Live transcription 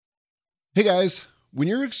Hey guys, when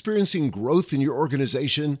you're experiencing growth in your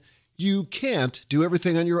organization, you can't do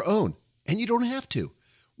everything on your own, and you don't have to.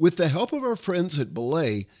 With the help of our friends at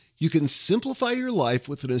Belay, you can simplify your life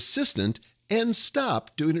with an assistant and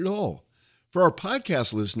stop doing it all. For our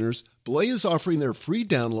podcast listeners, Belay is offering their free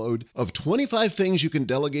download of 25 things you can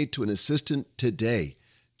delegate to an assistant today.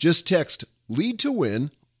 Just text LEAD to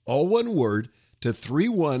WIN, all one word, to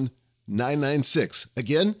 31996.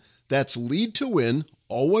 Again, that's LEAD to WIN,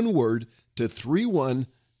 all one word, to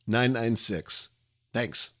 31996.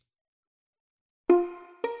 Thanks.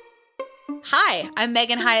 Hi, I'm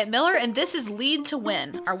Megan Hyatt Miller, and this is Lead to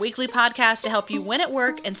Win, our weekly podcast to help you win at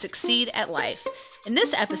work and succeed at life. In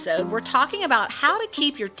this episode, we're talking about how to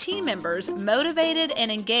keep your team members motivated and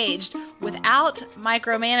engaged without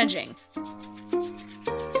micromanaging.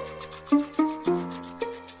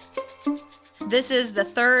 This is the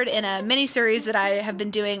third in a mini-series that I have been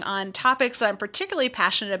doing on topics that I'm particularly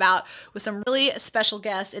passionate about with some really special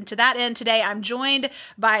guests. And to that end, today I'm joined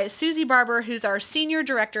by Susie Barber, who's our Senior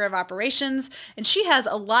Director of Operations. And she has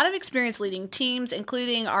a lot of experience leading teams,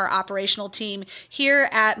 including our operational team here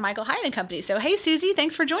at Michael Hyatt & Company. So hey, Susie,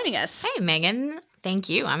 thanks for joining us. Hey, Megan. Thank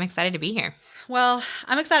you. I'm excited to be here. Well,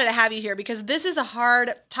 I'm excited to have you here because this is a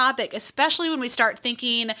hard topic, especially when we start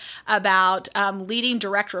thinking about leading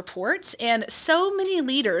direct reports. And so many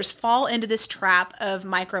leaders fall into this trap of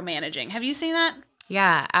micromanaging. Have you seen that?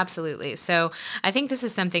 Yeah, absolutely. So I think this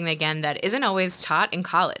is something, again, that isn't always taught in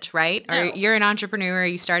college, right? No. Or you're an entrepreneur,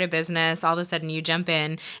 you start a business, all of a sudden you jump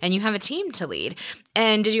in and you have a team to lead.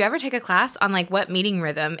 And did you ever take a class on like what meeting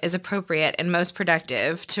rhythm is appropriate and most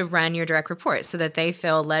productive to run your direct reports so that they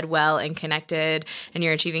feel led well and connected and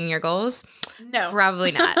you're achieving your goals? No.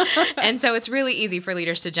 Probably not. And so it's really easy for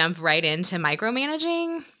leaders to jump right into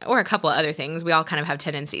micromanaging or a couple of other things. We all kind of have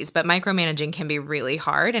tendencies, but micromanaging can be really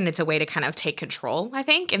hard. And it's a way to kind of take control, I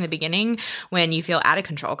think, in the beginning when you feel out of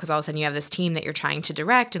control because all of a sudden you have this team that you're trying to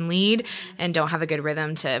direct and lead and don't have a good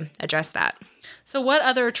rhythm to address that. So what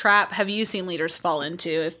other trap have you seen leaders fall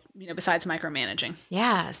into besides micromanaging?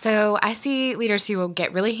 Yeah. So I see leaders who will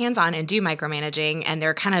get really hands-on and do micromanaging and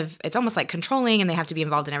they're it's almost like controlling and they have to be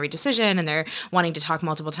involved in every decision and they're wanting to talk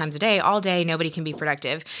multiple times a day, all day, nobody can be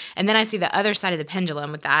productive. And then I see the other side of the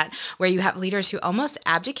pendulum with that, where you have leaders who almost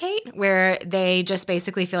abdicate, where they just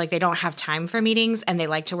basically feel like they don't have time for meetings and they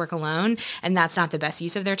like to work alone. And that's not the best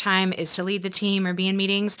use of their time, is to lead the team or be in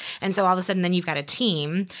meetings. And so all of a sudden then you've got a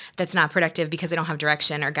team that's not productive because they don't have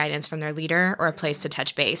direction or guidance from their leader or a place to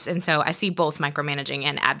touch base. And so I see both micromanaging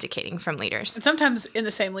and abdicating from leaders. And sometimes in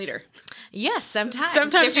the same leader. Yes, sometimes.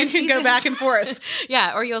 Sometimes you can go back and forth.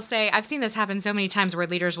 Yeah, or you'll say, I've seen this happen so many times where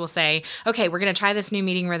leaders will say, okay, we're going to try this new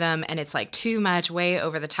meeting rhythm and it's like too much, way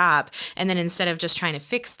over the top. And then instead of just trying to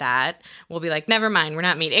fix that, we'll be like, never mind, we're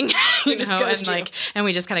not meeting. And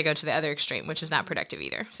we just kind of go to the other extreme, which is not productive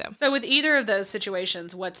either. So with either of those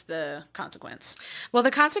situations, what's the consequence? Well,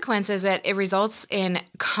 the consequence is that it results in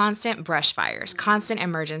constant brush fires, constant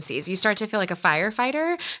emergencies. You start to feel like a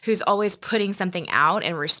firefighter who's always putting something out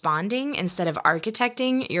and responding instead of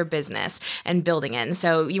architecting your business and building it. And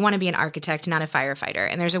so you want to be an architect, not a firefighter.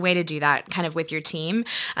 And there's a way to do that kind of with your team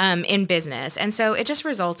in business. And so it just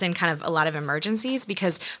results in kind of a lot of emergencies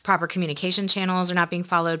because proper communication channels are not being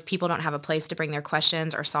followed. People don't have a place to bring their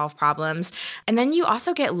questions or solve problems. And then you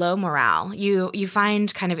also get low morale. You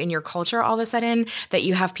find kind of in your culture all of a sudden that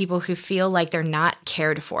you have people who feel like they're not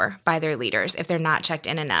cared for by their leaders if they're not checked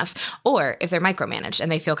in enough, or if they're micromanaged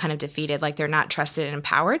and they feel kind of defeated, like they're not trusted and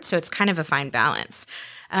empowered. So it's kind of a fine balance.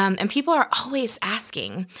 And people are always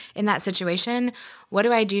asking in that situation, what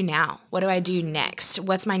do I do now? What do I do next?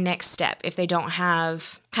 What's my next step if they don't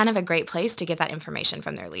have kind of a great place to get that information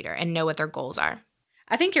from their leader and know what their goals are?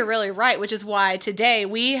 I think you're really right, which is why today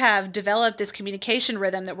we have developed this communication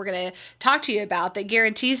rhythm that we're going to talk to you about that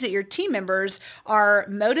guarantees that your team members are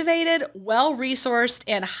motivated, well-resourced,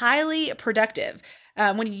 and highly productive.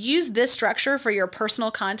 When you use this structure for your personal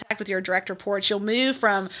contact with your direct reports, you'll move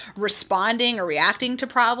from responding or reacting to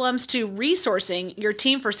problems to resourcing your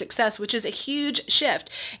team for success, which is a huge shift.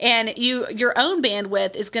 And your own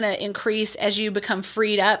bandwidth is going to increase as you become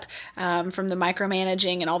freed up from the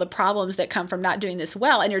micromanaging and all the problems that come from not doing this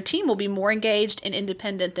well. And your team will be more engaged and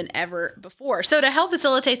independent than ever before. So to help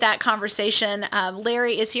facilitate that conversation,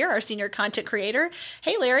 Larry is here, our senior content creator.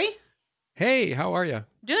 Hey, Larry. Hey, how are you?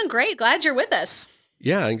 Doing great. Glad you're with us.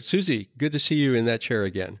 Yeah, and Susie, good to see you in that chair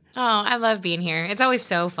again. Oh, I love being here. It's always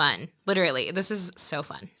so fun. Literally, this is so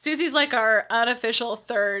fun. Susie's like our unofficial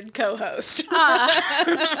third co-host.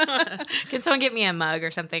 Can someone get me a mug or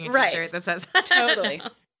something, a t-shirt that says that? Totally.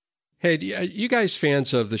 Hey, you guys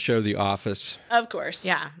fans of the show The Office? Of course.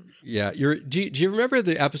 Yeah. Yeah. Do you remember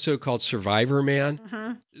the episode called Survivor Man?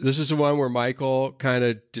 Mm-hmm. This is the one where Michael kind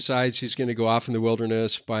of decides he's going to go off in the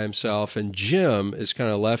wilderness by himself, and Jim is kind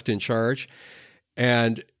of left in charge.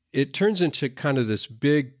 And it turns into kind of this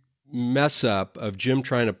big mess up of Jim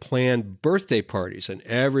trying to plan birthday parties, and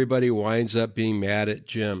everybody winds up being mad at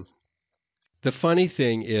Jim. The funny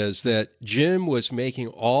thing is that Jim was making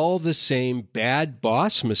all the same bad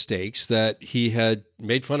boss mistakes that he had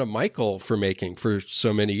made fun of Michael for making for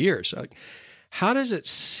so many years. How does it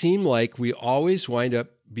seem like we always wind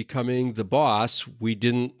up becoming the boss we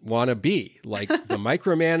didn't want to be? Like the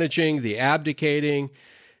micromanaging, the abdicating.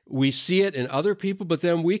 We see it in other people, but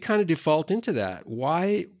then we kind of default into that.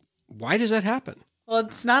 Why does that happen? Well,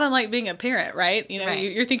 it's not unlike being a parent, right? You know, Right.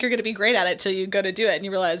 you think you're going to be great at it till you go to do it and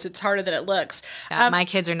you realize it's harder than it looks. Yeah, my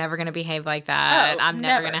kids are never going to behave like that. Oh, I'm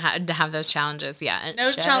never never. going to have those challenges. Yeah. No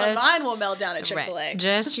child of Just- mine will melt down at Chick-fil-A. Right.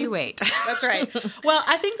 Just you wait. That's right. Well,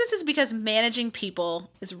 I think this is because managing people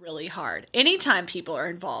is really hard. Anytime people are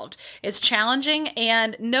involved, it's challenging,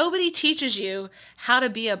 and nobody teaches you how to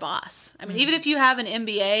be a boss. I mean, even if you have an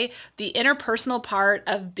MBA, the interpersonal part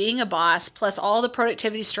of being a boss plus all the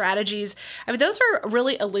productivity strategies, I mean, those are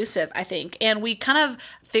really elusive, I think. And we kind of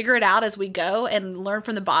figure it out as we go and learn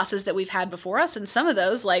from the bosses that we've had before us. And some of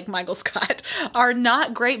those, like Michael Scott, are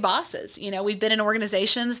not great bosses. You know, we've been in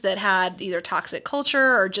organizations that had either toxic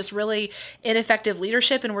culture or just really ineffective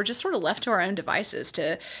leadership, and we're just sort of left to our own devices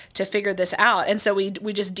to figure this out. And so we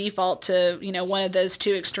just default to, you know, one of those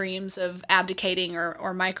two extremes of abdicating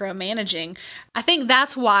or micromanaging. I think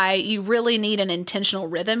that's why you really need an intentional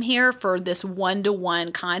rhythm here for this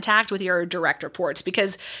one-to-one contact with your direct reports,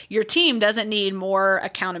 because your team doesn't need more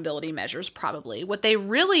accountability measures, probably. What they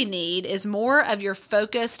really need is more of your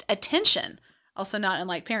focused attention. Also not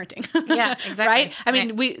unlike parenting. Yeah, exactly. Right? I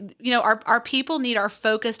mean, Right. our people need our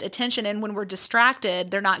focused attention, and when we're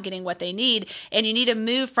distracted, they're not getting what they need. And you need to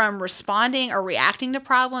move from responding or reacting to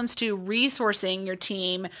problems to resourcing your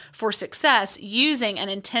team for success using an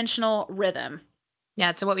intentional rhythm.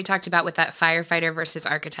 Yeah, so what we talked about with that firefighter versus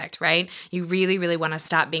architect, right? You really, really want to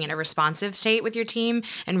stop being in a responsive state with your team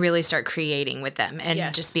and really start creating with them and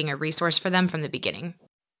Yes. just being a resource for them from the beginning.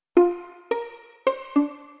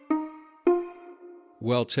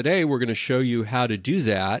 Well, today we're going to show you how to do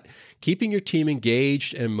that, keeping your team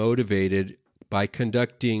engaged and motivated by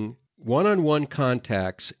conducting one-on-one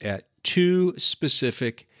contacts at 2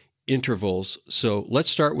 specific intervals. So let's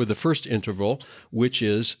start with the first interval, which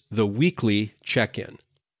is the weekly check-in.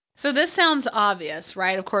 So this sounds obvious,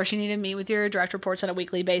 right? Of course, you need to meet with your direct reports on a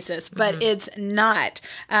weekly basis, but it's not.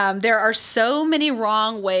 There are so many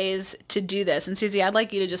wrong ways to do this. And Susie, I'd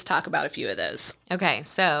like you to just talk about a few of those. Okay,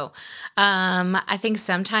 so I think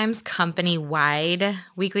sometimes company-wide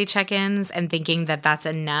weekly check-ins and thinking that that's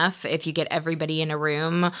enough if you get everybody in a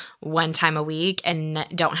room one time a week and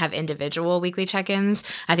don't have individual weekly check-ins.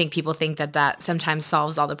 I think people think that that sometimes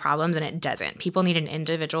solves all the problems, and it doesn't. People need an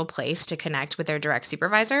individual place to connect with their direct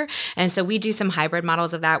supervisor. And so we do some hybrid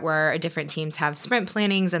models of that where different teams have sprint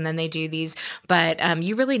plannings and then they do these, but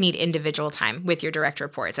you really need individual time with your direct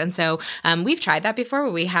reports. And so we've tried that before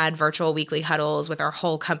where we had virtual weekly huddles with our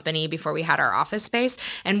whole company before we had our office space.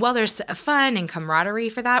 And while there's fun and camaraderie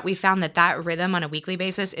for that, we found that that rhythm on a weekly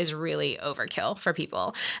basis is really overkill for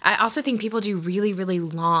people. I also think people do really, really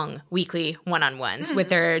long weekly one-on-ones with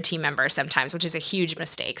their team members sometimes, which is a huge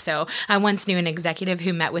mistake. So I once knew an executive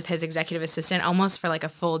who met with his executive assistant almost for like a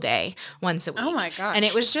full day once a week. Oh my gosh. And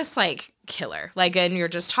it was just like killer. Like, and you're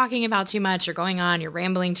just talking about too much, you're going on, you're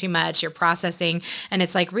rambling too much, you're processing. And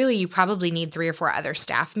it's like, really, you probably need 3 or 4 other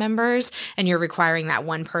staff members, and you're requiring that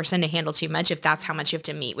one person to handle too much if that's how much you have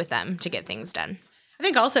to meet with them to get things done. I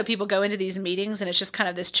think also people go into these meetings and it's just kind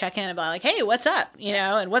of this check-in about like, hey, what's up? You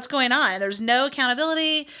know, and what's going on? And there's no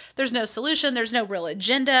accountability. There's no solution. There's no real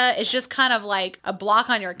agenda. It's just kind of like a block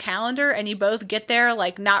on your calendar, and you both get there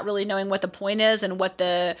like not really knowing what the point is and what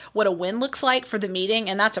a win looks like for the meeting.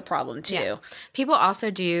 And that's a problem too. Yeah. People also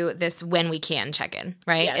do this when we can check-in,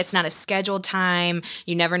 right? Yes. It's not a scheduled time.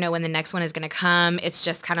 You never know when the next one is going to come. It's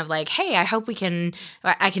just kind of like, hey, I hope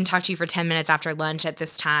I can talk to you for 10 minutes after lunch at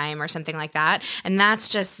this time or something like that. And that's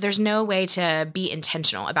just, there's no way to be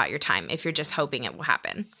intentional about your time if you're just hoping it will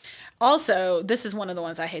happen. Also, this is one of the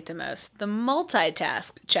ones I hate the most, the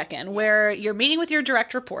multitask check-in, where you're meeting with your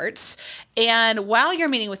direct reports, and while you're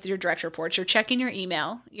meeting with your direct reports, you're checking your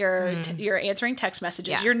email, you're answering text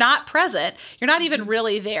messages, Yeah. you're not present, you're not even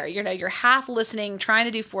really there. You're half listening, trying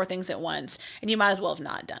to do 4 things at once, and you might as well have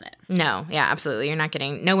not done it. No, yeah, absolutely.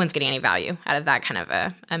 No one's getting any value out of that kind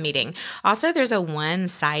of a meeting. Also, there's a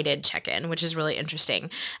one-sided check-in, which is really interesting.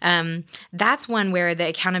 That's one where the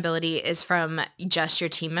accountability is from just your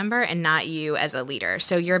team member and not you as a leader.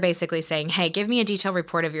 So you're basically saying, hey, give me a detailed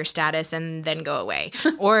report of your status and then go away.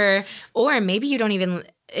 or maybe you don't even,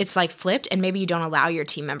 it's like flipped, and maybe you don't allow your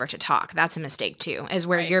team member to talk. That's a mistake too, is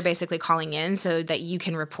where you're basically calling in so that you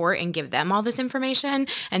can report and give them all this information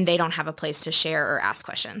and they don't have a place to share or ask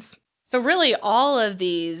questions. So really, all of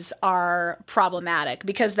these are problematic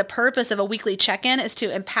because the purpose of a weekly check-in is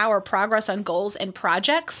to empower progress on goals and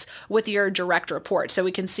projects with your direct report. So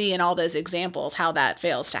we can see in all those examples how that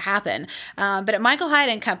fails to happen. But at Michael Hyatt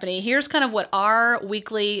and Company, here's kind of what our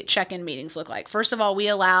weekly check-in meetings look like. First of all, we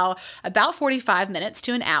allow about 45 minutes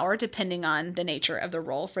to an hour, depending on the nature of the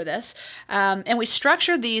role for this. And we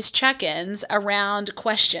structure these check-ins around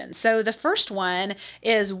questions. So the first one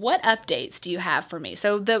is, what updates do you have for me?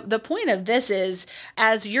 So the point of this is,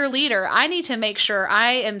 as your leader, I need to make sure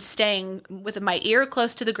I am staying with my ear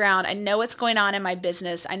close to the ground. I know what's going on in my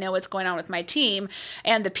business. I know what's going on with my team,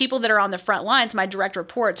 and the people that are on the front lines, my direct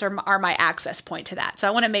reports, are my access point to that. So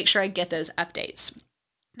I want to make sure I get those updates.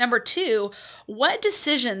 Number 2, what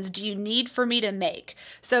decisions do you need for me to make?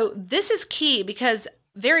 So this is key because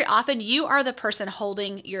very often you are the person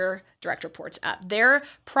holding your direct reports up. Their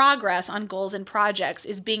progress on goals and projects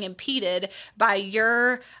is being impeded by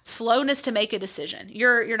your slowness to make a decision.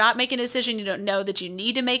 You're not making a decision. You don't know that you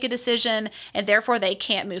need to make a decision, and therefore they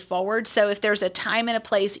can't move forward. So if there's a time and a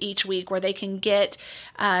place each week where they can get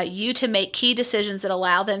you to make key decisions that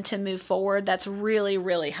allow them to move forward, that's really,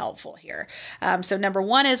 really helpful here. So number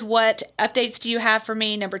 1 is, what updates do you have for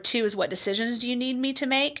me? Number 2 is, what decisions do you need me to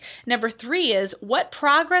make? Number 3 is, what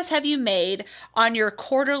progress have you made on your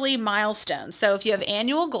quarterly milestones? So if you have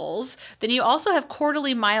annual goals, then you also have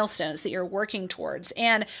quarterly milestones that you're working towards.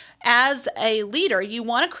 And as a leader, you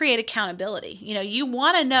want to create accountability. You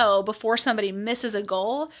want to know before somebody misses a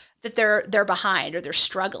goal that they're behind or they're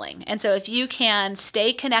struggling. And so if you can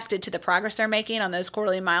stay connected to the progress they're making on those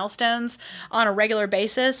quarterly milestones on a regular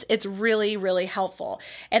basis, it's really, really helpful.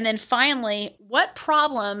 And then finally, what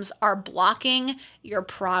problems are blocking your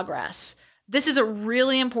progress? This is a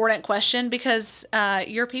really important question because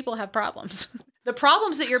your people have problems. The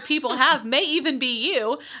problems that your people have may even be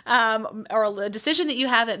you, or a decision that you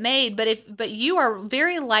haven't made, but you are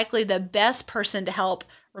very likely the best person to help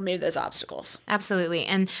remove those obstacles. Absolutely.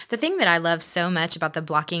 And the thing that I love so much about the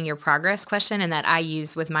blocking your progress question, and that I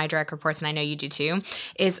use with my direct reports, and I know you do too,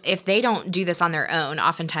 is if they don't do this on their own,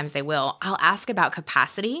 oftentimes they will, I'll ask about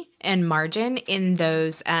capacity and margin in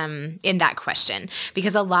those, in that question.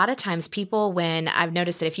 Because a lot of times people, when I've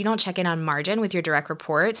noticed that if you don't check in on margin with your direct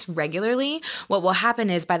reports regularly, what will happen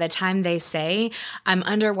is by the time they say, I'm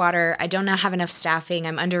underwater, I don't have enough staffing,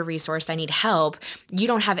 I'm under-resourced, I need help, you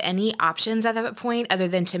don't have any options at that point other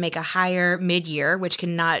than to make a hire mid-year, which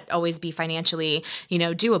cannot always be financially,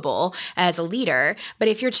 doable as a leader. But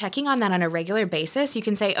if you're checking on that on a regular basis, you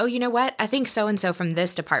can say, oh, you know what? I think so-and-so from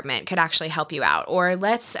this department could actually help you out. Or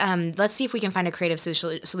let's see if we can find a creative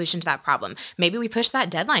solution to that problem. Maybe we push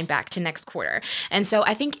that deadline back to next quarter. And so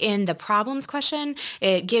I think in the problems question,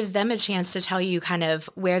 it gives them a chance to tell you kind of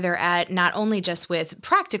where they're at, not only just with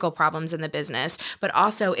practical problems in the business, but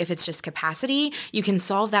also if it's just capacity, you can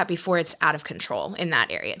solve that before it's out of control in that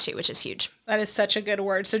area too, which is huge. That is such a good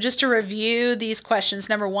word. So just to review these questions,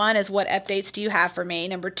 number 1 is, what updates do you have for me?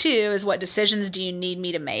 Number 2 is, what decisions do you need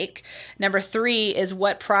me to make? Number 3 is,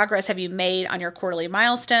 what progress have you made on your quarterly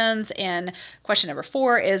milestones? And question number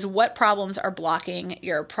 4 is, what problems are blocking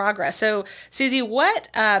your progress? So Susie, what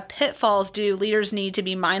pitfalls do leaders need to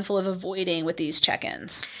be mindful of avoiding with these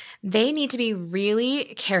check-ins? They need to be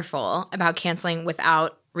really careful about canceling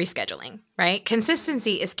without rescheduling, right?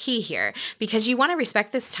 Consistency is key here because you want to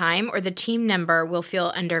respect this time or the team member will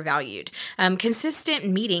feel undervalued. Consistent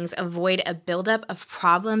meetings avoid a buildup of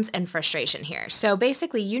problems and frustration here. So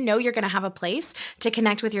basically, you're going to have a place to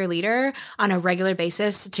connect with your leader on a regular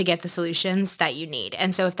basis to get the solutions that you need.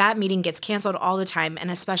 And so if that meeting gets canceled all the time, and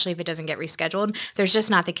especially if it doesn't get rescheduled, there's just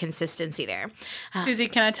not the consistency there. Susie,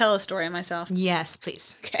 can I tell a story of myself? Yes,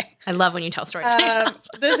 please. Okay. I love when you tell stories of yourself.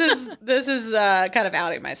 This is kind of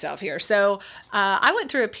outing myself here. So so I went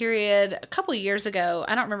through a period a couple of years ago.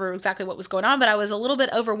 I don't remember exactly what was going on, but I was a little bit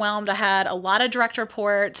overwhelmed. I had a lot of direct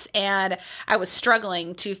reports and I was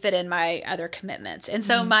struggling to fit in my other commitments. And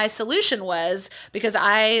so my solution was, because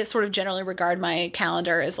I sort of generally regard my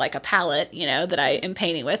calendar as like a palette, that I am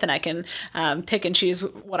painting with, and I can pick and choose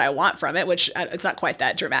what I want from it, which it's not quite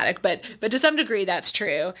that dramatic, but to some degree that's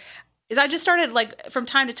true. Is I just started like from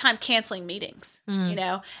time to time canceling meetings,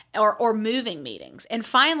 or moving meetings. And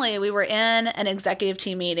finally we were in an executive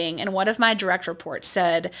team meeting and one of my direct reports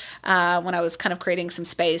said, when I was kind of creating some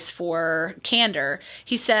space for candor,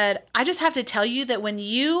 he said, I just have to tell you that when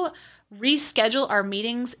you reschedule our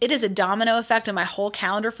meetings, it is a domino effect on my whole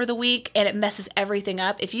calendar for the week and it messes everything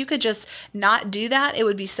up. If you could just not do that, it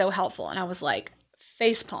would be so helpful. And I was like,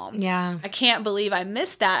 facepalm. Yeah. I can't believe I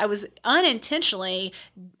missed that. I was unintentionally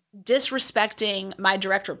disrespecting my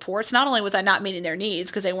direct reports. Not only was I not meeting their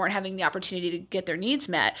needs because they weren't having the opportunity to get their needs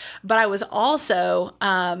met, but I was also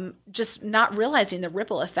just not realizing the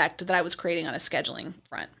ripple effect that I was creating on a scheduling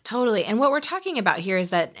front. Totally. And what we're talking about here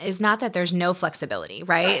is not that there's no flexibility,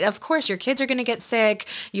 right? Of course, your kids are going to get sick.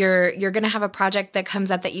 You're going to have a project that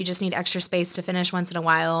comes up that you just need extra space to finish once in a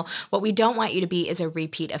while. What we don't want you to be is a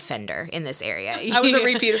repeat offender in this area. I was a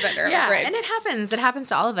repeat offender. Yeah, I'm afraid. and it happens. It happens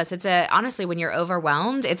to all of us. Honestly, when you're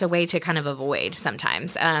overwhelmed, it's a way to kind of avoid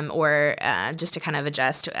sometimes, or just to kind of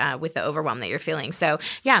adjust with the overwhelm that you're feeling. So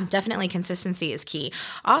yeah, definitely consistency is key.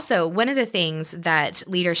 Also, one of the things that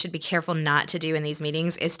leaders should be careful not to do in these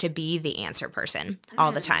meetings is to be the answer person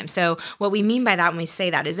all the time. So what we mean by that when we say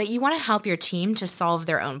that is that you want to help your team to solve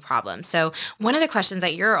their own problems. So one of the questions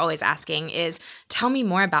that you're always asking is, tell me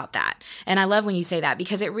more about that. And I love when you say that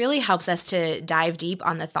because it really helps us to dive deep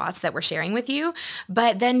on the thoughts that we're sharing with you.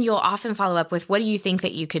 But then you'll often follow up with, what do you think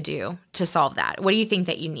that you could do to solve that? What do you think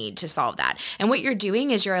that you need to solve that? And what you're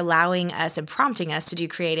doing is you're allowing us and prompting us to do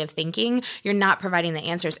creative thinking. You're not providing the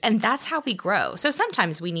answers. And that's how we grow. So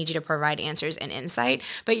sometimes we need you to provide answers and insight,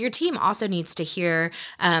 but your team also needs to hear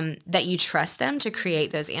that you trust them to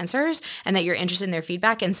create those answers and that you're interested in their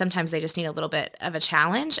feedback. And sometimes they just need a little bit of a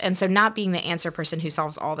challenge. And so not being the answer person who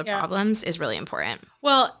solves all the problems is really important.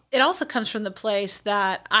 Well, it also comes from the place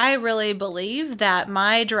that I really believe that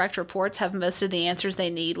my direct reports have most of the answers they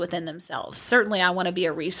need within themselves. Certainly, I want to be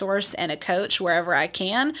a resource and a coach wherever I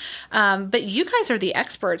can. But you guys are the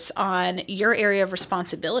experts on your area of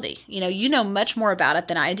responsibility. You know much more about it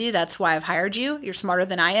than I do. That's why I've hired you. You're smarter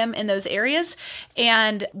than I am in those areas.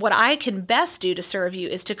 And what I can best do to serve you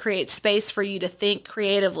is to create space for you to think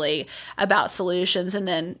creatively about solutions and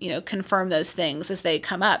then, confirm those things as they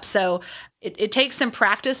come up. So it takes some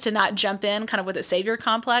practice to not jump in kind of with a savior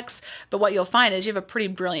complex, but what you'll find is you have a pretty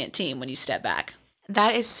brilliant team when you step back.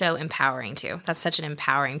 That is so empowering too. That's such an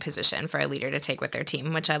empowering position for a leader to take with their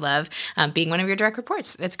team, which I love, being one of your direct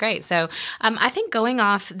reports. It's great. So I think going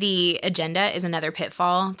off the agenda is another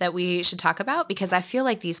pitfall that we should talk about, because I feel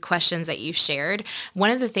like these questions that you've shared,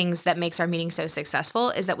 one of the things that makes our meeting so successful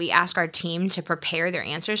is that we ask our team to prepare their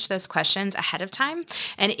answers to those questions ahead of time.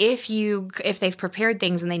 And if they've prepared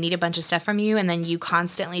things and they need a bunch of stuff from you, and then you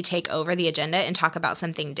constantly take over the agenda and talk about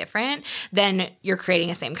something different, then you're creating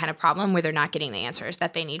the same kind of problem where they're not getting the answers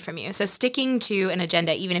that they need from you. So sticking to an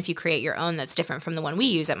agenda, even if you create your own that's different from the one we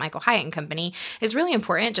use at Michael Hyatt and Company, is really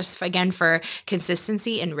important, just again for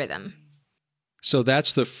consistency and rhythm. So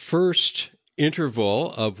that's the first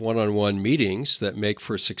interval of one-on-one meetings that make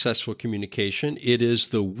for successful communication. It is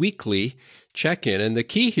the weekly check-in. And the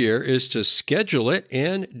key here is to schedule it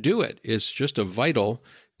and do it. It's just a vital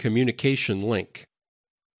communication link.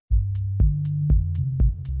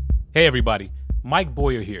 Hey, everybody. Mike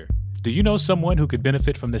Boyer here. Do you know someone who could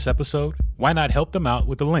benefit from this episode? Why not help them out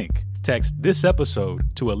with a link? Text this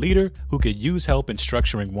episode to a leader who could use help in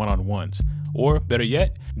structuring one-on-ones. Or, better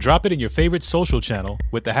yet, drop it in your favorite social channel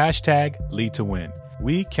with the hashtag #LeadToWin.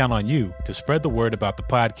 We count on you to spread the word about the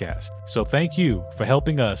podcast. So thank you for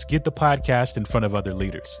helping us get the podcast in front of other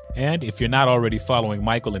leaders. And if you're not already following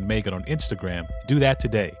Michael and Megan on Instagram, do that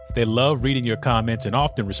today. They love reading your comments and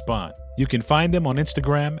often respond. You can find them on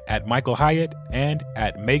Instagram at Michael Hyatt and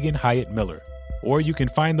at Megan Hyatt Miller. Or you can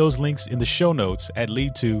find those links in the show notes at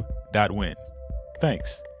lead2.win.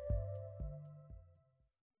 Thanks.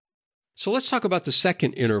 So let's talk about the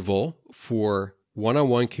second interval for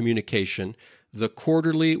one-on-one communication, the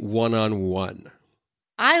quarterly one-on-one.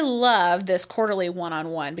 I love this quarterly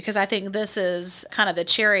one-on-one because I think this is kind of the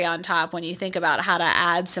cherry on top when you think about how to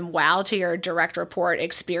add some wow to your direct report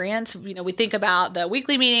experience. We think about the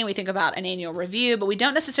weekly meeting, we think about an annual review, but we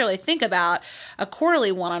don't necessarily think about a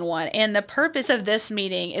quarterly one-on-one. And the purpose of this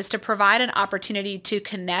meeting is to provide an opportunity to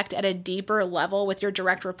connect at a deeper level with your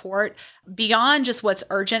direct report beyond just what's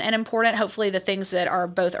urgent and important. Hopefully the things that are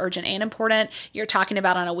both urgent and important you're talking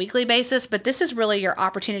about on a weekly basis, but this is really your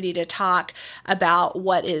opportunity to talk about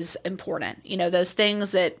what is important. Those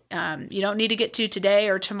things that you don't need to get to today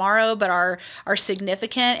or tomorrow, but are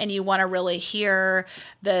significant, and you want to really hear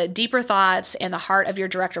the deeper thoughts and the heart of your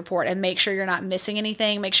direct report and make sure you're not missing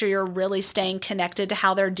anything. Make sure you're really staying connected to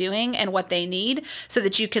how they're doing and what they need so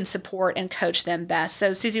that you can support and coach them best.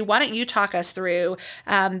 So Susie, why don't you talk us through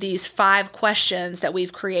these 5 questions that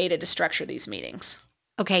we've created to structure these meetings?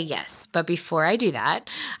 Okay, yes. But before I do that,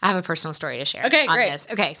 I have a personal story to share. Okay, on great. This.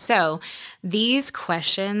 Okay, so these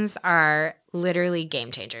questions are literally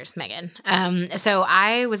game changers, Megan. So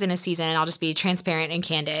I was in a season, and I'll just be transparent and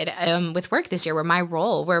candid, with work this year where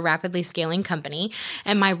we're a rapidly scaling company,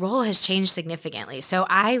 and my role has changed significantly. So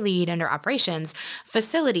I lead under operations,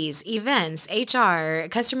 facilities, events, HR,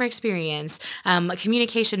 customer experience,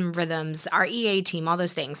 communication rhythms, our EA team, all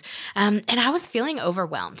those things. And I was feeling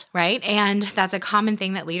overwhelmed, right? And that's a common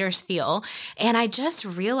thing that leaders feel. And I just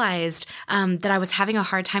realized that I was having a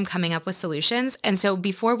hard time coming up with solutions. And so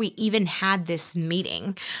before we even had this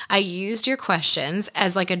meeting, I used your questions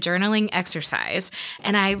as like a journaling exercise,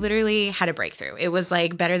 and I literally had a breakthrough. It was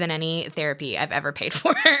like better than any therapy I've ever paid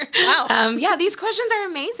for. Wow. Yeah, these questions are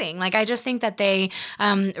amazing. Like, I just think that they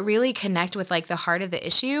really connect with like the heart of the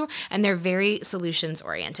issue, and they're very solutions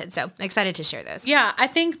oriented. So excited to share those. Yeah, I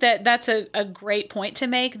think that that's a great point to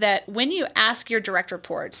make, that when you ask your direct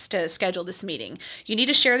reports to schedule this meeting, you need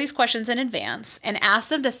to share these questions in advance and ask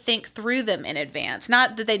them to think through them in advance.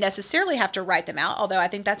 Not that they necessarily have to write them out, although I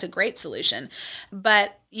think that's a great solution,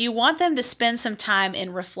 but you want them to spend some time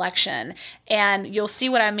in reflection, and you'll see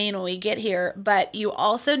what I mean when we get here. But you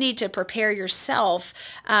also need to prepare yourself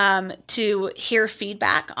to hear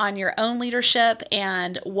feedback on your own leadership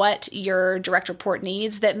and what your direct report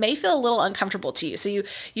needs that may feel a little uncomfortable to you. So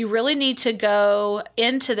you really need to go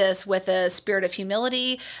into this with a spirit of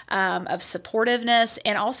humility, of supportiveness,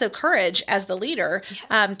 and also courage as the leader,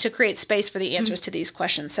 to create space for the answers to these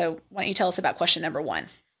questions. So why don't you tell us about question number 1?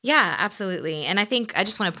 Yeah, absolutely. And I think I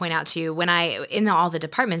just want to point out too, when all the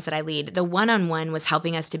departments that I lead, the one-on-one was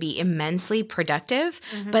helping us to be immensely productive,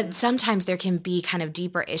 but sometimes there can be kind of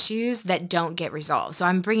deeper issues that don't get resolved. So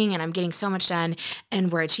I'm getting so much done,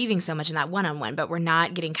 and we're achieving so much in that one-on-one, but we're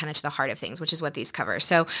not getting kind of to the heart of things, which is what these cover.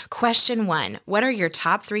 So question 1, what are your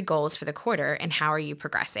top 3 goals for the quarter, and how are you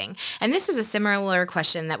progressing? And this is a similar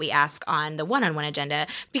question that we ask on the one-on-one agenda,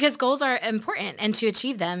 because goals are important, and to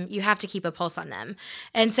achieve them, you have to keep a pulse on them.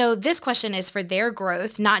 And so this question is for their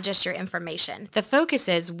growth, not just your information. The focus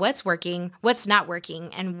is what's working, what's not working,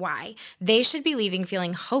 and why. They should be leaving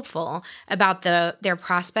feeling hopeful about their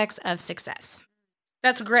prospects of success.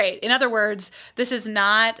 That's great. In other words, this is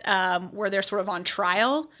not where they're sort of on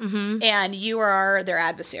trial and you are their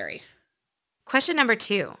adversary. Question number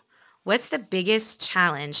 2. What's the biggest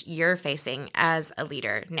challenge you're facing as a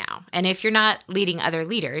leader now? And if you're not leading other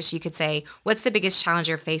leaders, you could say, what's the biggest challenge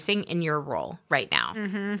you're facing in your role right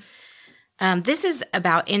now? This is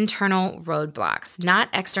about internal roadblocks, not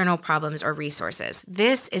external problems or resources.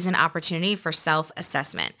 This is an opportunity for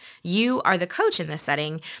self-assessment. You are the coach in this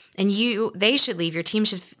setting, and your team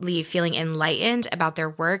should leave feeling enlightened about their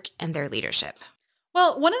work and their leadership.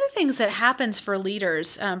 Well, one of the things that happens for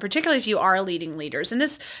leaders, particularly if you are leading leaders, and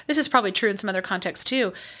this is probably true in some other contexts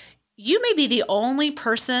too, you may be the only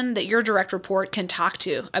person that your direct report can talk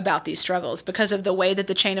to about these struggles because of the way that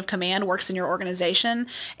the chain of command works in your organization.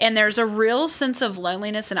 And there's a real sense of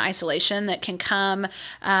loneliness and isolation that can come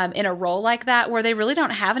in a role like that, where they really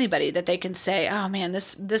don't have anybody that they can say, oh man,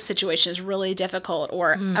 this situation is really difficult,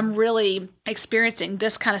 or I'm really experiencing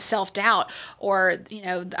this kind of self-doubt, or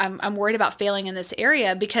I'm worried about failing in this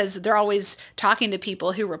area, because they're always talking to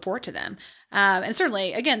people who report to them. And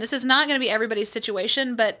certainly, again, this is not going to be everybody's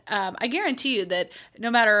situation, but I guarantee you that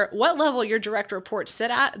no matter what level your direct reports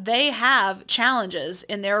sit at, they have challenges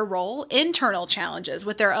in their role, internal challenges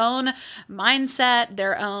with their own mindset,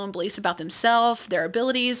 their own beliefs about themselves, their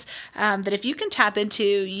abilities, that if you can tap into,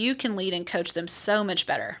 you can lead and coach them so much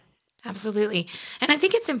better. Absolutely. And I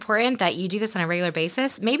think it's important that you do this on a regular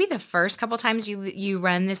basis. Maybe the first couple times you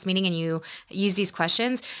run this meeting and you use these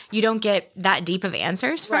questions, you don't get that deep of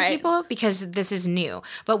answers from people because this is new.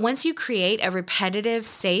 But once you create a repetitive,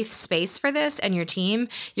 safe space for this and your team,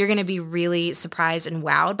 you're going to be really surprised and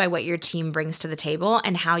wowed by what your team brings to the table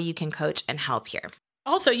and how you can coach and help here.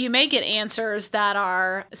 Also, you may get answers that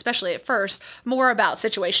are, especially at first, more about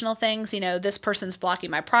situational things. You know, this person's blocking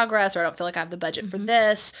my progress, or I don't feel like I have the budget for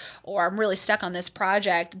this, or I'm really stuck on this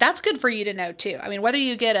project. That's good for you to know too. I mean, whether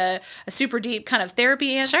you get a super deep kind of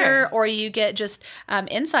therapy answer or you get just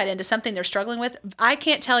insight into something they're struggling with. I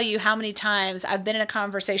can't tell you how many times I've been in a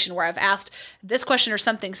conversation where I've asked this question or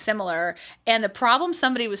something similar, and the problem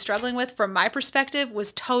somebody was struggling with from my perspective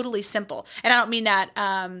was totally simple. And I don't mean that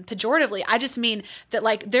pejoratively. I just mean that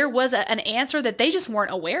like there was an answer that they just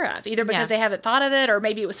weren't aware of, either because they haven't thought of it, or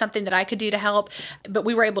maybe it was something that I could do to help, but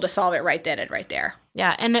we were able to solve it right then and right there.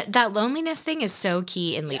 Yeah. And that loneliness thing is so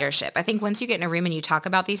key in leadership. I think once you get in a room and you talk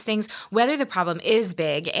about these things, whether the problem is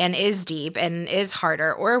big and is deep and is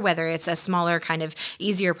harder, or whether it's a smaller kind of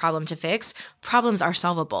easier problem to fix, problems are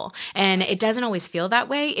solvable. And it doesn't always feel that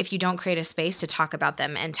way if you don't create a space to talk about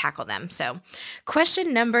them and tackle them. So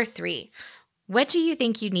question number 3. What do you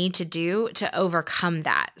think you need to do to overcome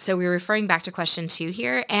that? So we're referring back to question 2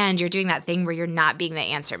 here, and you're doing that thing where you're not being the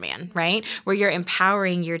answer man, right? Where you're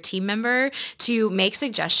empowering your team member to make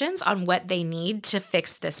suggestions on what they need to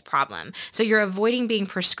fix this problem. So you're avoiding being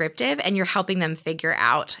prescriptive and you're helping them figure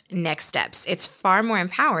out next steps. It's far more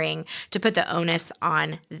empowering to put the onus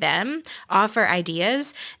on them, offer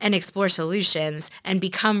ideas, and explore solutions, and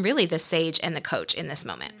become really the sage and the coach in this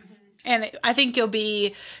moment. And I think you'll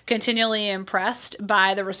be continually impressed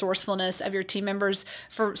by the resourcefulness of your team members.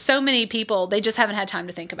 For so many people, they just haven't had time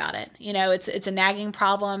to think about it. You know, it's a nagging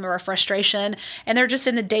problem or a frustration, and they're just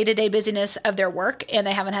in the day-to-day busyness of their work, and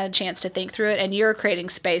they haven't had a chance to think through it, and you're creating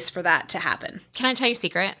space for that to happen. Can I tell you a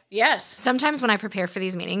secret? Yes. Sometimes when I prepare for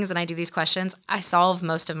these meetings and I do these questions, I solve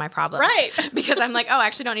most of my problems. Right. Because I'm like, oh, I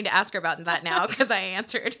actually don't need to ask her about that now because I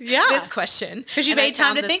answered this question. Because you made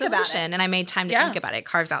time to think about it. And I made time to think about it. It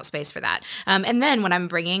carves out space for that. And then what I'm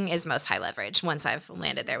bringing is most high leverage once I've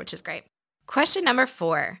landed there, which is great. Question number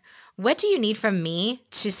 4. What do you need from me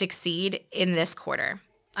to succeed in this quarter?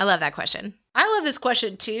 I love that question. I love this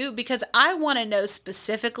question too, because I want to know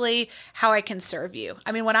specifically how I can serve you.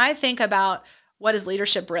 I mean, when I think about what is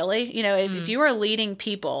leadership really? You know, if you are leading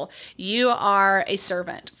people, you are a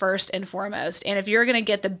servant first and foremost. And if you're going to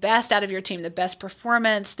get the best out of your team, the best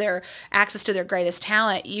performance, their access to their greatest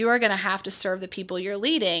talent, you are going to have to serve the people you're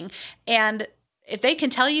leading. And if they can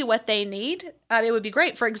tell you what they need, it would be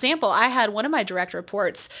great. For example, I had one of my direct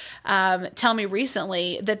reports tell me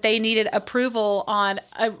recently that they needed approval on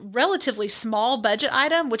a relatively small budget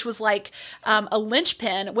item, which was like a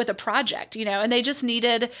linchpin with a project, you know, and they just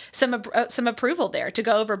needed some approval there to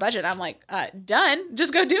go over budget. I'm like, done,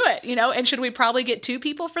 just go do it, you know, and should we probably get 2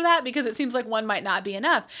 people for that? Because it seems like one might not be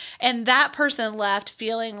enough. And that person left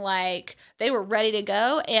feeling like they were ready to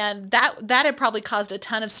go. And that had probably caused a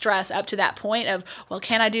ton of stress up to that point of, well,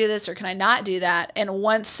 can I do this or can I not do that? And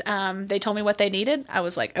once they told me what they needed, I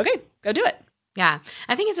was like, okay, go do it. Yeah.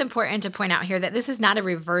 I think it's important to point out here that this is not a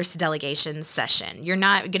reverse delegation session. You're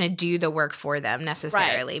not going to do the work for them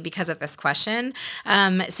necessarily because of this question.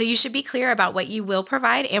 So you should be clear about what you will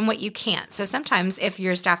provide and what you can't. So sometimes if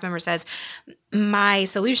your staff member says, my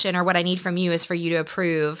solution or what I need from you is for you to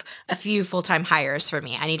approve a few full-time hires for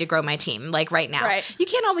me. I need to grow my team like right now. Right. You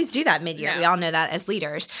can't always do that mid-year. No. We all know that as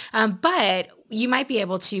leaders. But you might be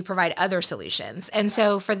able to provide other solutions. And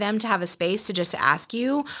so for them to have a space to just ask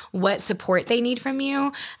you what support they need from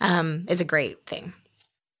you is a great thing.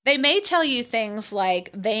 They may tell you things like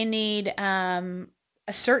they need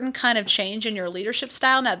a certain kind of change in your leadership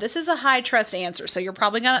style. Now, this is a high trust answer, so you're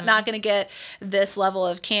probably not going to get this level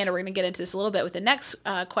of candor. We're going to get into this a little bit with the next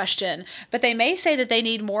question, but they may say that they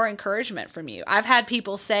need more encouragement from you. I've had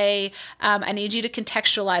people say, I need you to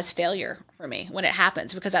contextualize failure for me when it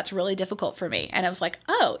happens, because that's really difficult for me. And I was like,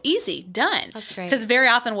 oh, easy, done. That's great. Because very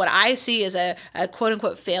often what I see as a quote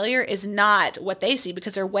unquote failure is not what they see,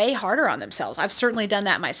 because they're way harder on themselves. I've certainly done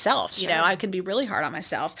that myself. Sure. You know, I can be really hard on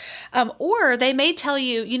myself. Or they may tell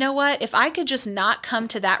you, you know what, if I could just not come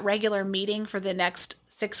to that regular meeting for the next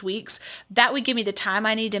 6 weeks, that would give me the time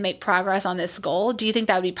I need to make progress on this goal. Do you think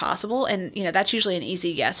that would be possible? And, you know, that's usually an easy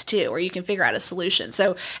yes too, or you can figure out a solution.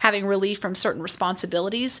 So having relief from certain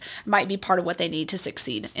responsibilities might be part of what they need to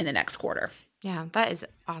succeed in the next quarter. Yeah, that is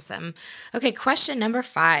awesome. Okay, question number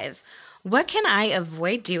 5. What can I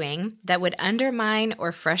avoid doing that would undermine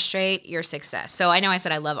or frustrate your success? So I know I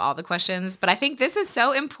said I love all the questions, but I think this is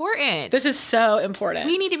so important. This is so important.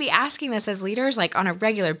 We need to be asking this as leaders, like on a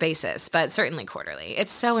regular basis, but certainly quarterly.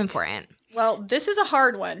 It's so important. Well, this is a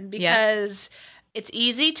hard one because it's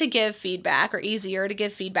easy to give feedback, or easier to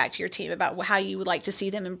give feedback to your team about how you would like to see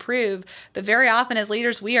them improve. But very often as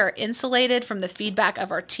leaders, we are insulated from the feedback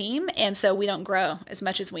of our team. And so we don't grow as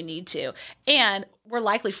much as we need to. And we're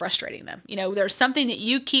likely frustrating them. There's something that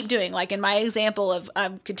you keep doing, like in my example of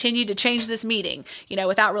continue to change this meeting,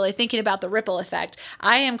 without really thinking about the ripple effect.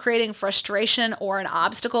 I am creating frustration or an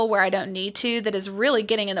obstacle where I don't need to, that is really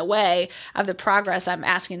getting in the way of the progress I'm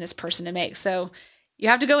asking this person to make. So you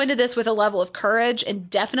have to go into this with a level of courage and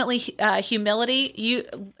definitely humility.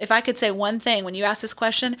 If I could say one thing when you ask this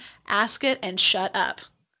question, ask it and shut up.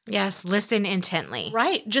 Yes, listen intently.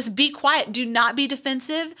 Right. Just be quiet. Do not be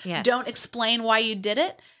defensive. Yes. Don't explain why you did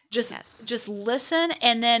it. Just listen,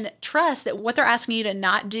 and then trust that what they're asking you to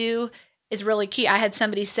not do is really key. I had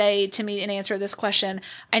somebody say to me in answer to this question,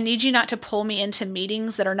 I need you not to pull me into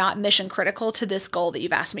meetings that are not mission critical to this goal that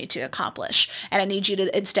you've asked me to accomplish. And I need you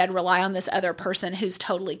to instead rely on this other person who's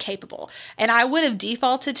totally capable. And I would have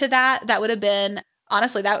defaulted to that. That would have been,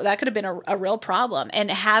 honestly, that could have been a real problem. And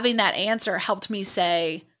having that answer helped me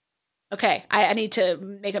say, okay, I need to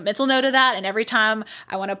make a mental note of that. And every time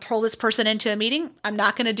I want to pull this person into a meeting, I'm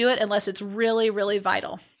not going to do it unless it's really, really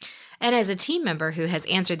vital. And as a team member who has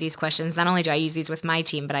answered these questions, not only do I use these with my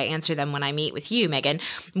team, but I answer them when I meet with you, Megan.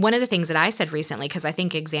 One of the things that I said recently, because I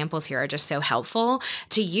think examples here are just so helpful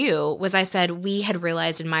to you, was I said we had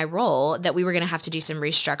realized in my role that we were going to have to do some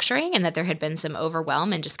restructuring and that there had been some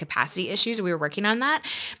overwhelm and just capacity issues. We were working on that.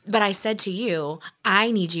 But I said to you, I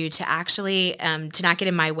need you to actually, to not get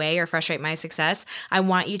in my way or frustrate my success. I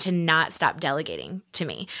want you to not stop delegating to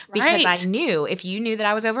me. Because I knew if you knew that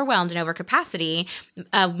I was overwhelmed and over capacity,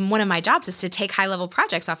 one of my jobs is to take high level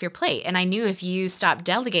projects off your plate. And I knew if you stopped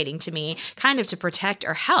delegating to me kind of to protect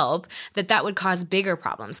or help, that would cause bigger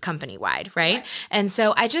problems company wide. Right. And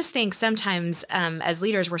so I just think sometimes as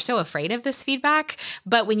leaders, we're so afraid of this feedback.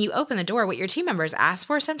 But when you open the door, what your team members ask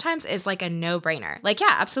for sometimes is like a no brainer. Like,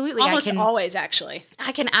 yeah, absolutely. Almost always, actually.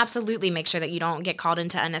 I can absolutely make sure that you don't get called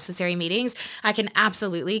into unnecessary meetings. I can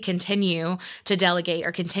absolutely continue to delegate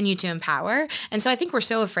or continue to empower. And so I think we're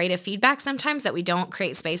so afraid of feedback sometimes that we don't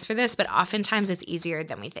create space for this, but oftentimes it's easier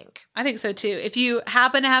than we think. I think so too. If you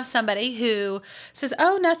happen to have somebody who says,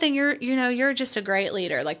 "Oh, nothing, you're just a great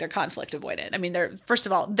leader," like they're conflict avoidant. I mean, first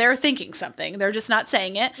of all, they're thinking something. They're just not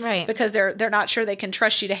saying it, right? Because they're not sure they can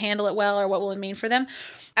trust you to handle it well, or what will it mean for them.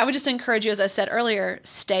 I would just encourage you, as I said earlier,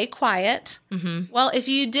 stay quiet. Mm-hmm. Well, if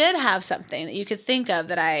you did have something that you could think of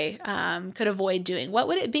that I could avoid doing, what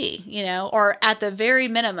would it be? Or at the very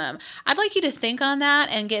minimum, I'd like you to think on that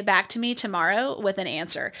and get back to me tomorrow with an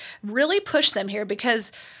answer. Really push them here,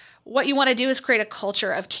 because what you want to do is create a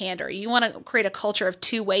culture of candor. You want to create a culture of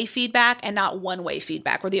two-way feedback and not one-way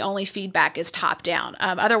feedback, where the only feedback is top down.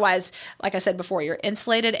 Otherwise, like I said before, you're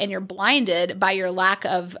insulated and you're blinded by your lack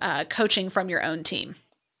of coaching from your own team.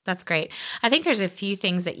 That's great. I think there's a few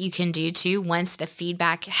things that you can do too once the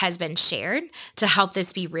feedback has been shared to help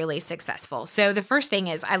this be really successful. So the first thing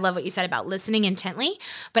is, I love what you said about listening intently,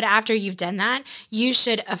 but after you've done that, you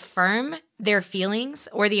should affirm their feelings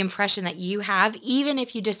or the impression that you have, even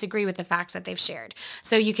if you disagree with the facts that they've shared.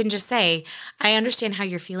 So you can just say, I understand how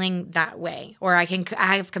you're feeling that way, or I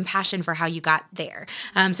have compassion for how you got there.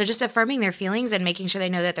 So just affirming their feelings and making sure they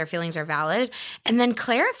know that their feelings are valid, and then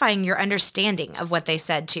clarifying your understanding of what they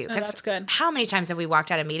said too. Oh, that's good. How many times have we walked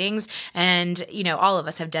out of meetings, and all of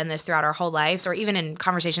us have done this throughout our whole lives, or even in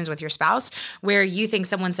conversations with your spouse, where you think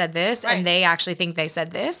someone said this and they actually think they said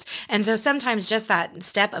this. And so sometimes just that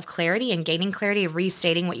step of clarity and gaining clarity,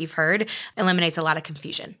 restating what you've heard, eliminates a lot of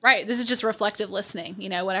confusion. Right. This is just reflective listening.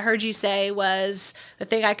 What I heard you say was the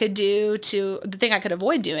thing I could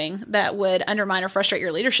avoid doing that would undermine or frustrate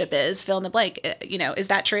your leadership is fill in the blank. Is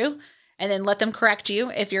that true? And then let them correct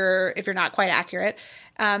you if you're not quite accurate.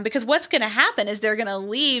 Because what's going to happen is they're going to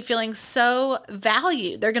leave feeling so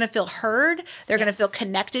valued. They're going to feel heard. They're going to feel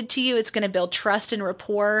connected to you. It's going to build trust and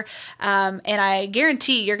rapport. And I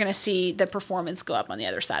guarantee you're going to see the performance go up on the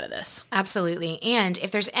other side of this. Absolutely. And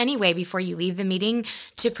if there's any way before you leave the meeting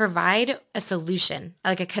to provide a solution,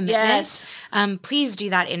 like a commitment, please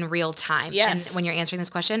do that in real time. Yes. And when you're answering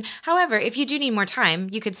this question. However, if you do need more time,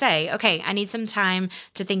 you could say, okay, I need some time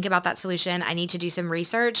to think about that solution. I need to do some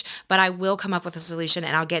research, but I will come up with a solution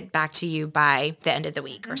and I'll get back to you by the end of the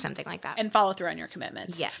week or something like that. And follow through on your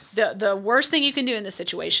commitments. Yes. The worst thing you can do in this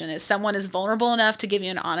situation is someone is vulnerable enough to give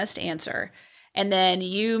you an honest answer. And then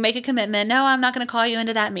you make a commitment. No, I'm not going to call you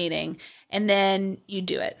into that meeting. And then you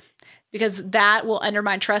do it, because that will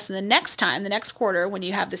undermine trust. And the next time, the next quarter, when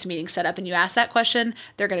you have this meeting set up and you ask that question,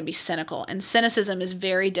 they're going to be cynical. And cynicism is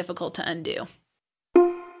very difficult to undo.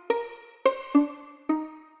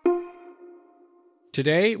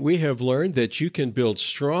 Today, we have learned that you can build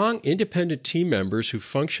strong, independent team members who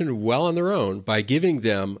function well on their own by giving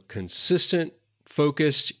them consistent,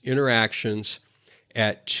 focused interactions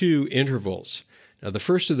at 2 intervals. Now, the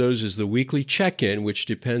first of those is the weekly check-in, which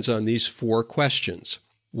depends on these 4 questions.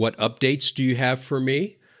 What updates do you have for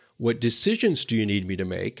me? What decisions do you need me to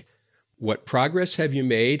make? What progress have you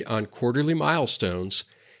made on quarterly milestones?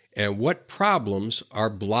 And what problems are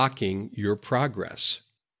blocking your progress?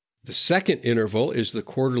 The second interval is the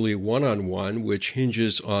quarterly one-on-one, which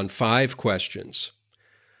hinges on 5 questions.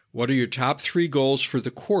 What are your top 3 goals for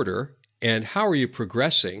the quarter, and how are you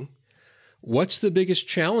progressing? What's the biggest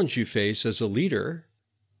challenge you face as a leader?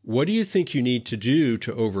 What do you think you need to do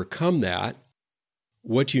to overcome that?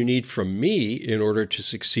 What do you need from me in order to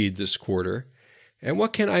succeed this quarter? And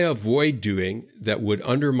what can I avoid doing that would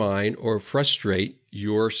undermine or frustrate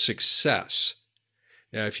your success?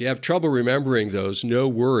 Now, if you have trouble remembering those, no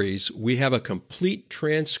worries. We have a complete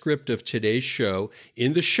transcript of today's show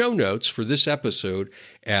in the show notes for this episode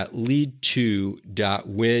at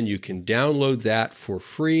lead2.win. You can download that for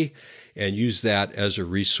free and use that as a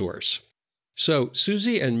resource. So,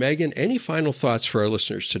 Susie and Megan, any final thoughts for our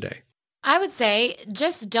listeners today? I would say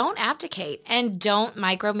just don't abdicate and don't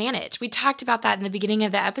micromanage. We talked about that in the beginning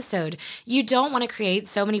of the episode. You don't want to create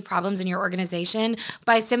so many problems in your organization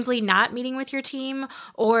by simply not meeting with your team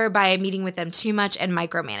or by meeting with them too much and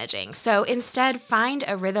micromanaging. So instead, find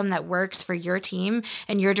a rhythm that works for your team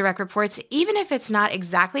and your direct reports, even if it's not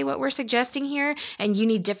exactly what we're suggesting here and you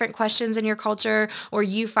need different questions in your culture, or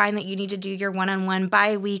you find that you need to do your one-on-one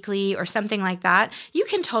bi-weekly or something like that. You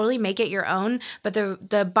can totally make it your own, but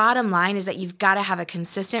the bottom line is that you've got to have a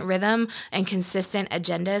consistent rhythm and consistent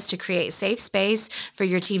agendas to create safe space for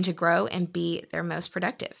your team to grow and be their most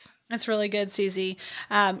productive. That's really good, Susie.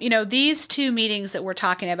 These 2 meetings that we're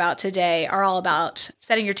talking about today are all about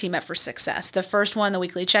setting your team up for success. The first one, the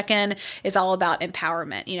weekly check-in, is all about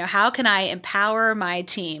empowerment. How can I empower my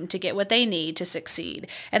team to get what they need to succeed?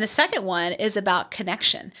 And the second one is about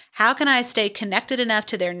connection. How can I stay connected enough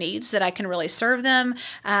to their needs that I can really serve them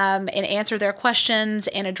and answer their questions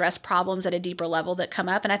and address problems at a deeper level that come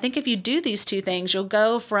up? And I think if you do these 2 things, you'll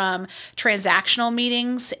go from transactional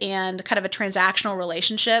meetings and kind of a transactional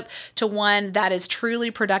relationship to one that is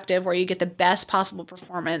truly productive, where you get the best possible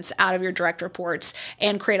performance out of your direct reports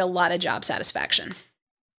and create a lot of job satisfaction.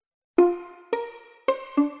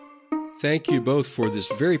 Thank you both for this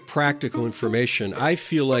very practical information. I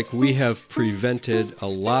feel like we have prevented a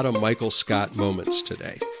lot of Michael Scott moments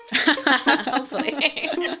today. Hopefully.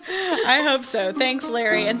 I hope so. Thanks,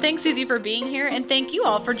 Larry. And thanks, Susie, for being here. And thank you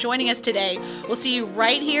all for joining us today. We'll see you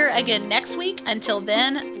right here again next week. Until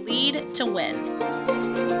then, lead to win.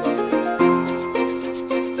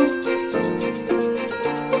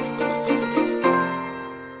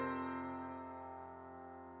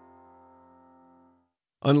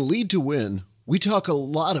 On Lead to Win, we talk a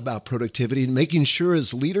lot about productivity and making sure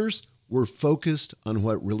as leaders we're focused on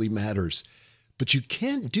what really matters. But you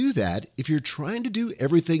can't do that if you're trying to do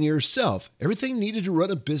everything yourself, everything needed to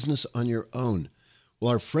run a business on your own.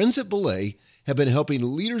 Well, our friends at Belay have been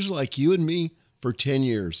helping leaders like you and me for 10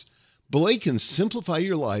 years. Belay can simplify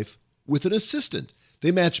your life with an assistant.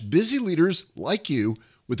 They match busy leaders like you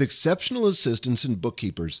with exceptional assistants and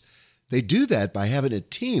bookkeepers. They do that by having a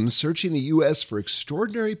team searching the U.S. for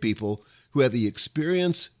extraordinary people who have the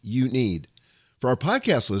experience you need. For our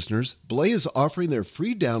podcast listeners, Belay is offering their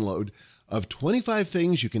free download of 25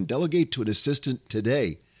 things you can delegate to an assistant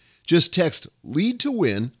today. Just text LEAD to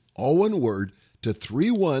WIN, all one word, to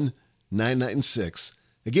 31996.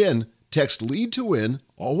 Again, text LEAD to WIN,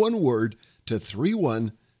 all one word, to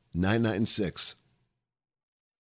 31996.